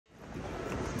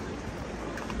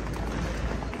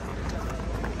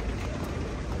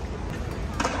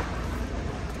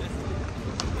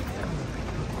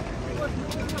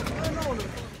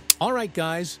Alright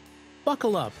guys,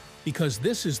 buckle up because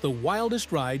this is the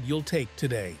wildest ride you'll take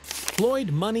today.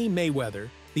 Floyd "Money" Mayweather,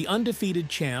 the undefeated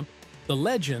champ, the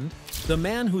legend, the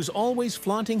man who's always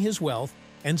flaunting his wealth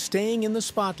and staying in the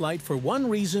spotlight for one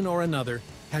reason or another,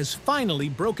 has finally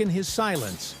broken his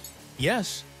silence.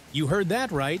 Yes, you heard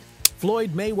that right.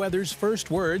 Floyd Mayweather's first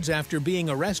words after being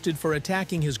arrested for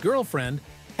attacking his girlfriend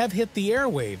have hit the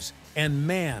airwaves, and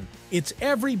man, it's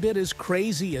every bit as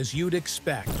crazy as you'd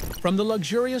expect. From the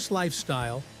luxurious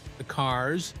lifestyle, the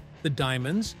cars, the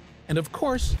diamonds, and of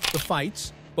course, the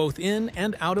fights, both in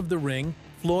and out of the ring,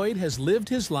 Floyd has lived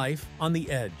his life on the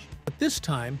edge. But this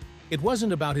time, it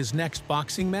wasn't about his next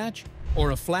boxing match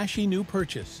or a flashy new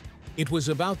purchase. It was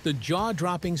about the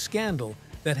jaw-dropping scandal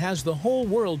that has the whole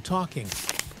world talking.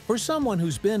 For someone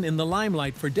who's been in the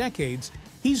limelight for decades,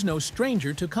 he's no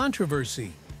stranger to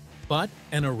controversy. But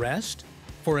an arrest?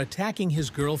 For attacking his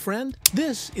girlfriend?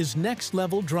 This is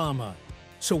next-level drama.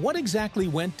 So what exactly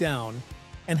went down,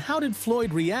 and how did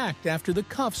Floyd react after the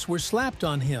cuffs were slapped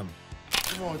on him?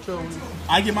 Come on, chill.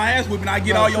 I get my ass whipped and I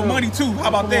get all your money too. How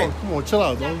about that? Come on, chill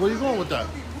out, bro. Where you going with that?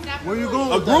 Where you going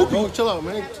with A that, groupie. bro? Chill out,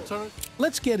 man.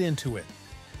 Let's get into it.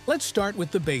 Let's start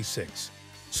with the basics.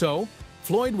 So,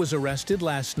 Floyd was arrested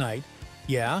last night.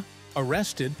 Yeah,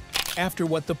 arrested after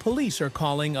what the police are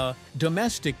calling a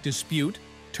domestic dispute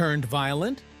turned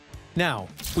violent. Now,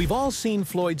 we've all seen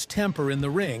Floyd's temper in the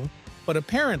ring, but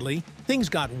apparently things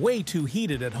got way too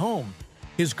heated at home.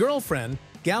 His girlfriend,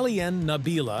 Gallienne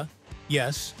Nabila,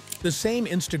 yes, the same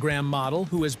Instagram model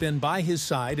who has been by his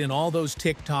side in all those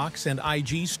TikToks and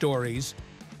IG stories,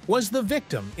 was the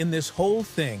victim in this whole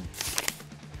thing.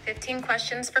 15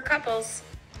 questions for couples.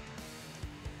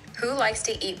 Who likes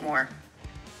to eat more?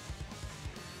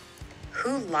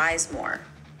 Who lies more?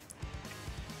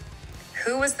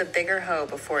 Who was the bigger hoe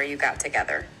before you got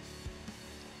together?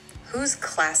 Who's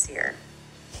classier?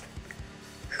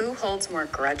 Who holds more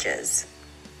grudges?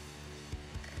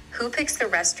 Who picks the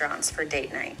restaurants for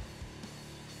date night?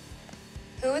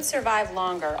 Who would survive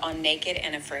longer on Naked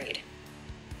and Afraid?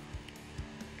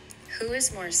 Who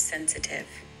is more sensitive?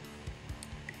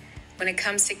 When it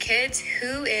comes to kids,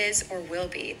 who is or will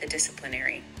be the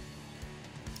disciplinary?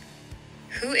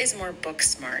 Who is more book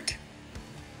smart?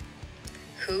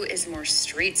 Who is more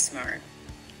street smart?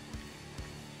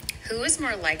 Who is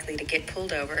more likely to get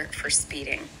pulled over for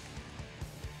speeding?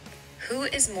 Who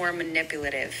is more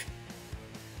manipulative?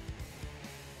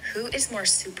 Who is more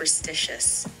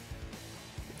superstitious?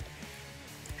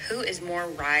 Who is more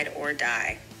ride or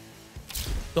die?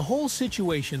 The whole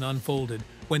situation unfolded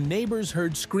when neighbors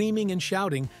heard screaming and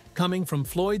shouting coming from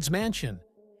Floyd's mansion,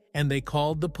 and they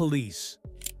called the police.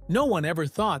 No one ever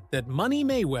thought that Money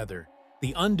Mayweather,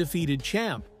 the undefeated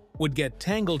champ, would get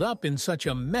tangled up in such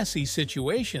a messy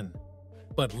situation.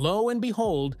 But lo and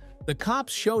behold, the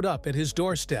cops showed up at his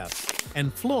doorstep,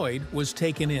 and Floyd was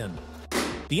taken in.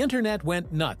 The internet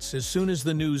went nuts as soon as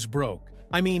the news broke.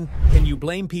 I mean, can you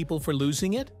blame people for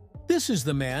losing it? This is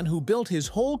the man who built his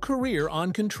whole career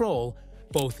on control,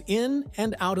 both in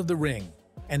and out of the ring,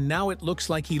 and now it looks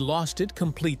like he lost it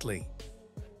completely.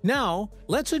 Now,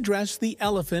 let's address the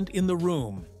elephant in the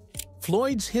room.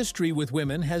 Floyd's history with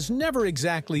women has never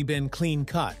exactly been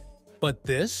clean-cut, but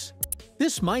this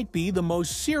might be the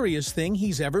most serious thing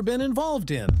he's ever been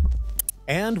involved in.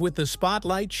 And with the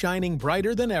spotlight shining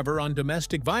brighter than ever on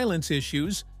domestic violence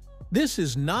issues, this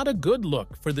is not a good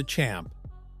look for the champ.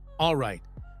 Alright,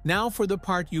 now for the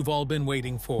part you've all been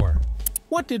waiting for.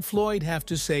 What did Floyd have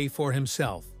to say for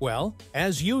himself? Well,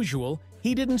 as usual,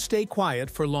 he didn't stay quiet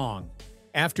for long.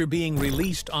 After being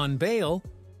released on bail,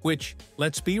 which,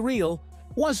 let's be real,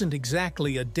 wasn't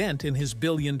exactly a dent in his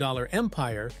billion-dollar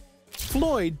empire,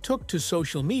 Floyd took to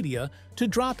social media to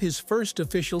drop his first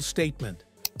official statement.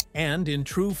 And in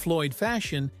true Floyd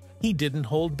fashion, he didn't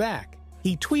hold back.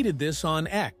 He tweeted this on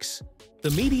X.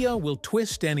 "The media will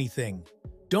twist anything.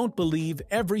 Don't believe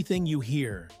everything you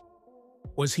hear."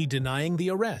 Was he denying the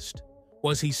arrest?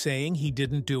 Was he saying he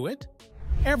didn't do it?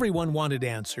 Everyone wanted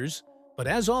answers, but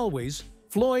as always,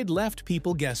 Floyd left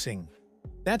people guessing.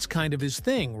 That's kind of his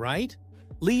thing, right?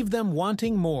 Leave them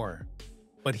wanting more.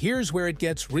 But here's where it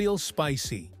gets real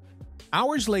spicy.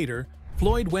 Hours later,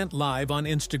 Floyd went live on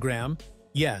Instagram,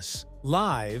 yes,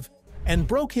 live, and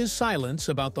broke his silence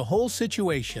about the whole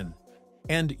situation.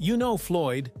 And you know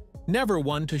Floyd, never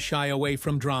one to shy away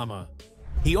from drama.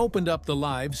 He opened up the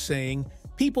live saying,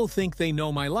 "People think they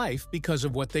know my life because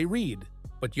of what they read,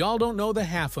 but y'all don't know the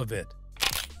half of it."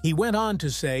 He went on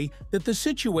to say that the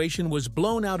situation was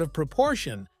blown out of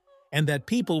proportion and that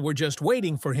people were just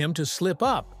waiting for him to slip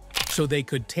up so they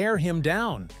could tear him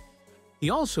down. He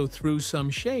also threw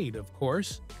some shade, of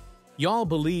course. Y'all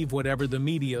believe whatever the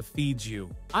media feeds you.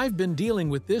 I've been dealing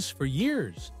with this for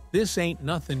years. This ain't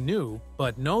nothing new,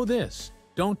 but know this.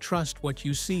 Don't trust what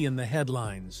you see in the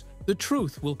headlines. The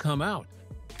truth will come out.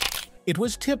 It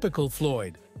was typical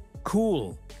Floyd.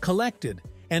 Cool, collected,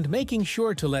 and making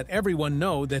sure to let everyone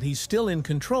know that he's still in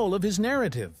control of his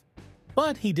narrative.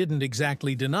 But he didn't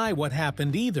exactly deny what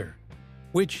happened either.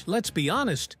 Which, let's be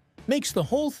honest, makes the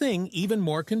whole thing even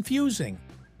more confusing.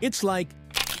 It's like,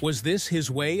 was this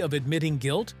his way of admitting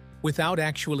guilt without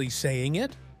actually saying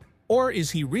it? Or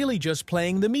is he really just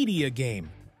playing the media game,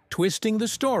 twisting the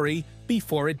story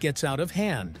before it gets out of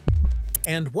hand?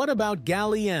 And what about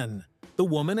Gallienne, the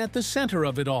woman at the center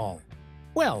of it all?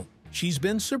 Well, she's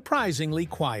been surprisingly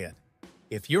quiet.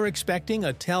 If you're expecting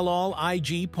a tell-all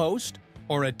IG post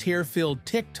or a tear-filled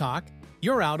TikTok,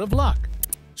 you're out of luck.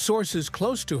 Sources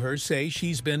close to her say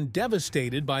she's been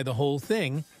devastated by the whole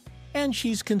thing, and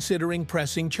she's considering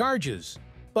pressing charges.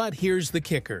 But here's the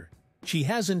kicker. She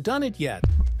hasn't done it yet.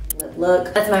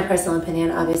 Look, that's my personal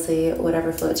opinion. Obviously,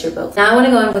 whatever floats your boat. Now I want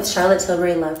to go in with Charlotte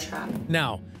Tilbury love trap.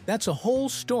 Now, that's a whole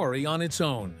story on its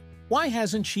own. Why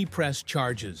hasn't she pressed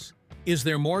charges? Is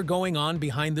there more going on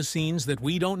behind the scenes that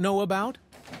we don't know about?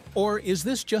 Or is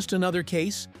this just another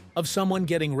case of someone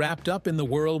getting wrapped up in the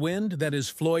whirlwind that is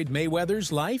Floyd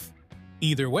Mayweather's life?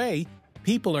 Either way,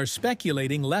 people are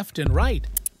speculating left and right,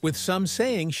 with some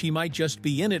saying she might just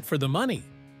be in it for the money,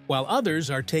 while others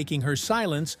are taking her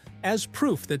silence as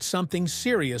proof that something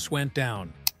serious went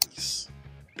down.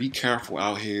 Be careful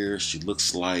out here. She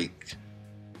looks like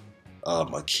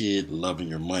a kid loving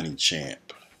your money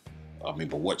champ. I mean,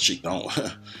 but what she don't?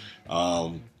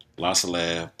 Lots of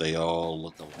laugh. They all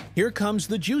look alike. Here comes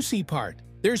the juicy part.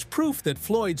 There's proof that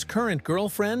Floyd's current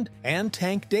girlfriend and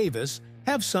Tank Davis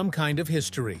have some kind of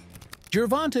history.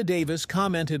 Gervonta Davis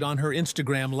commented on her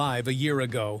Instagram Live a year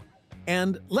ago,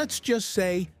 and let's just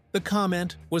say the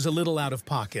comment was a little out of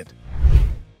pocket.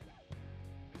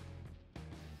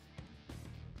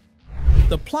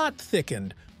 The plot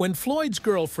thickened when Floyd's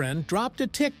girlfriend dropped a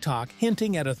TikTok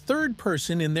hinting at a third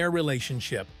person in their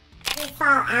relationship. You fall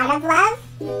out of love?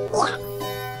 Yes.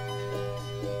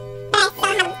 But I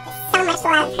still have so much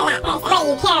love for that person. But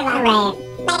you care about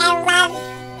him. But I love him,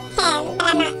 but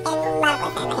I'm not in love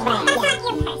with him. Right. That's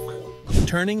not your person.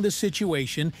 Turning the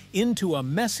situation into a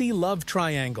messy love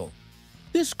triangle.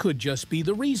 This could just be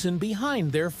the reason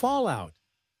behind their fallout.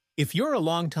 If you're a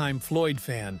longtime Floyd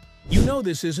fan, you know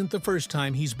this isn't the first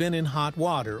time he's been in hot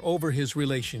water over his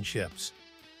relationships.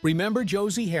 Remember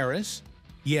Josie Harris?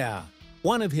 Yeah,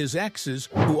 one of his exes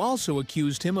who also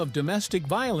accused him of domestic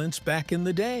violence back in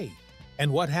the day.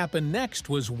 And what happened next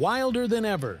was wilder than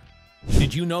ever.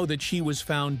 Did you know that she was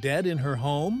found dead in her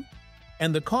home?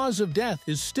 And the cause of death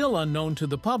is still unknown to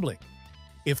the public.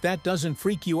 If that doesn't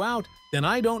freak you out, then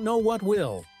I don't know what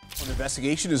will. An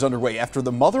investigation is underway after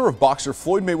the mother of boxer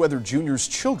Floyd Mayweather Jr.'s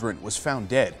children was found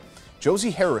dead.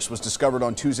 Josie Harris was discovered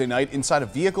on Tuesday night inside a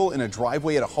vehicle in a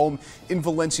driveway at a home in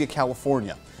Valencia,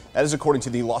 California. That is according to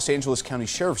the Los Angeles County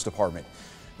Sheriff's Department.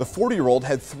 The 40-year-old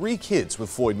had 3 kids with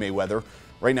Floyd Mayweather.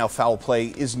 Right now, foul play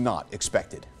is not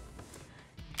expected.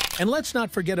 And let's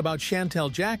not forget about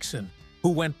Chantel Jackson, who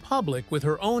went public with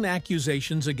her own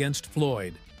accusations against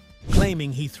Floyd,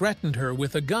 claiming he threatened her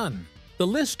with a gun. The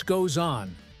list goes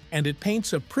on, and it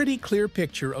paints a pretty clear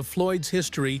picture of Floyd's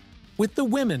history with the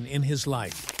women in his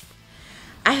life.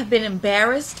 I have been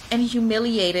embarrassed and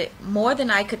humiliated more than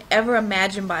I could ever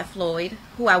imagine by Floyd,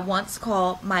 who I once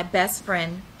called my best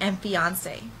friend and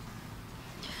fiance.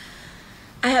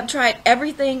 I have tried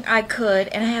everything I could,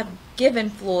 and I have given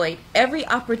Floyd every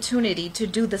opportunity to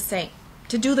do the same,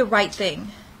 to do the right thing.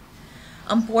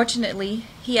 Unfortunately,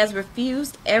 he has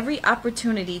refused every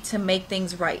opportunity to make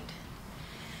things right.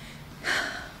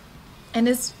 And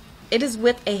it is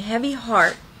with a heavy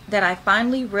heart that I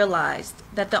finally realized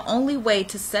that the only way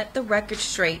to set the record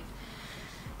straight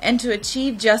and to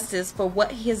achieve justice for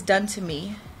what he has done to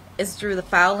me is through the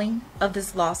filing of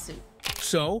this lawsuit.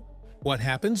 So, what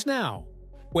happens now?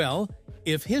 Well,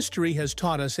 if history has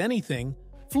taught us anything,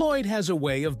 Floyd has a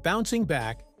way of bouncing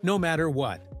back no matter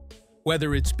what.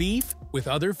 Whether it's beef with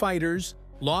other fighters,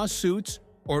 lawsuits,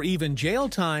 or even jail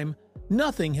time,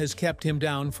 nothing has kept him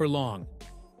down for long.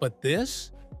 But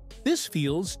this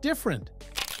feels different.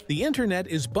 The internet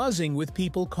is buzzing with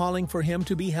people calling for him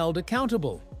to be held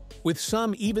accountable, with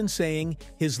some even saying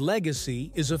his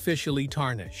legacy is officially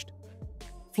tarnished.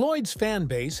 Floyd's fan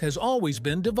base has always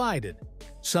been divided.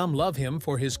 Some love him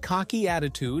for his cocky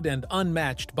attitude and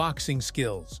unmatched boxing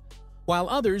skills, while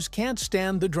others can't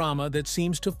stand the drama that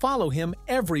seems to follow him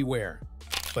everywhere.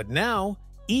 But now,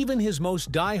 even his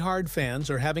most die-hard fans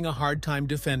are having a hard time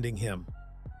defending him.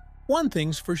 One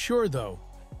thing's for sure, though.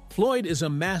 Floyd is a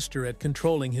master at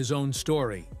controlling his own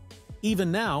story.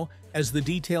 Even now, as the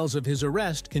details of his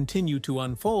arrest continue to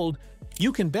unfold,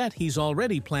 you can bet he's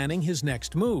already planning his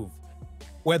next move.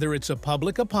 Whether it's a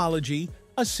public apology,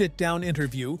 a sit-down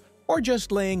interview, or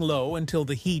just laying low until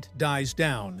the heat dies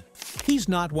down, he's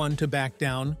not one to back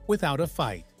down without a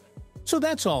fight. So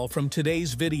that's all from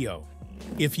today's video.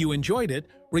 If you enjoyed it,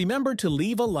 remember to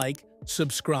leave a like,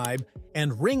 subscribe,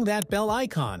 and ring that bell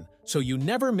icon so you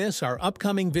never miss our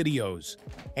upcoming videos.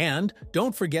 And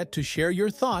don't forget to share your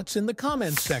thoughts in the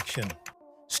comments section.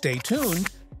 Stay tuned,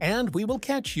 and we will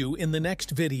catch you in the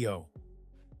next video.